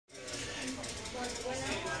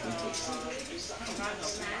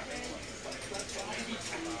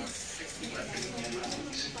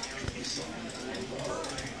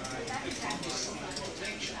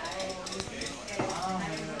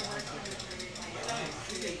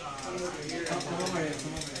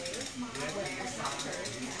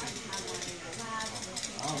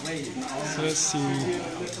let's see.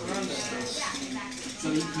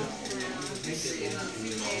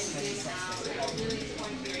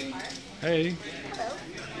 Hey.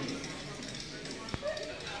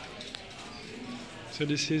 So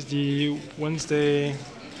this is the Wednesday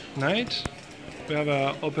night. We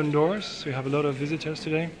have open doors. So we have a lot of visitors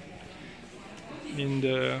today in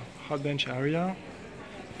the hot bench area.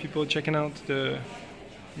 People checking out the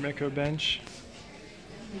Maker bench.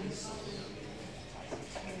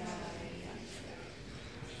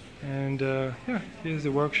 And yeah, here's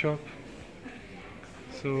the workshop.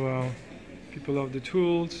 So people love the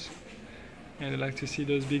tools and they like to see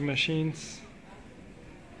those big machines.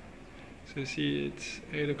 So you see it's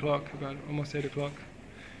 8 o'clock, about almost 8 o'clock.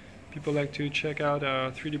 People like to check out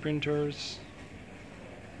our 3D printers.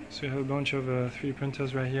 So we have a bunch of 3D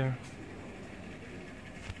printers right here.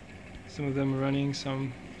 Some of them are running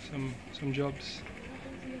some jobs.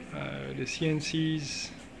 The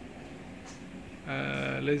CNCs,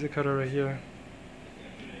 laser cutter right here.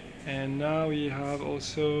 And now we have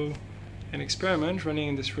also an experiment running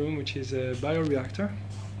in this room, which is a bioreactor.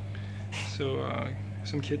 So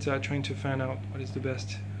some kids are trying to find out what is the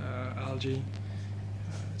best algae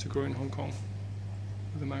to grow in Hong Kong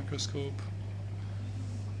with a microscope.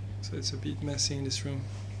 So it's a bit messy in this room,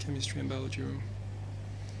 chemistry and biology room.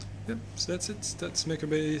 Yep, so that's it. That's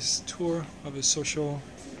MakerBay's tour of a social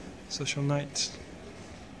night.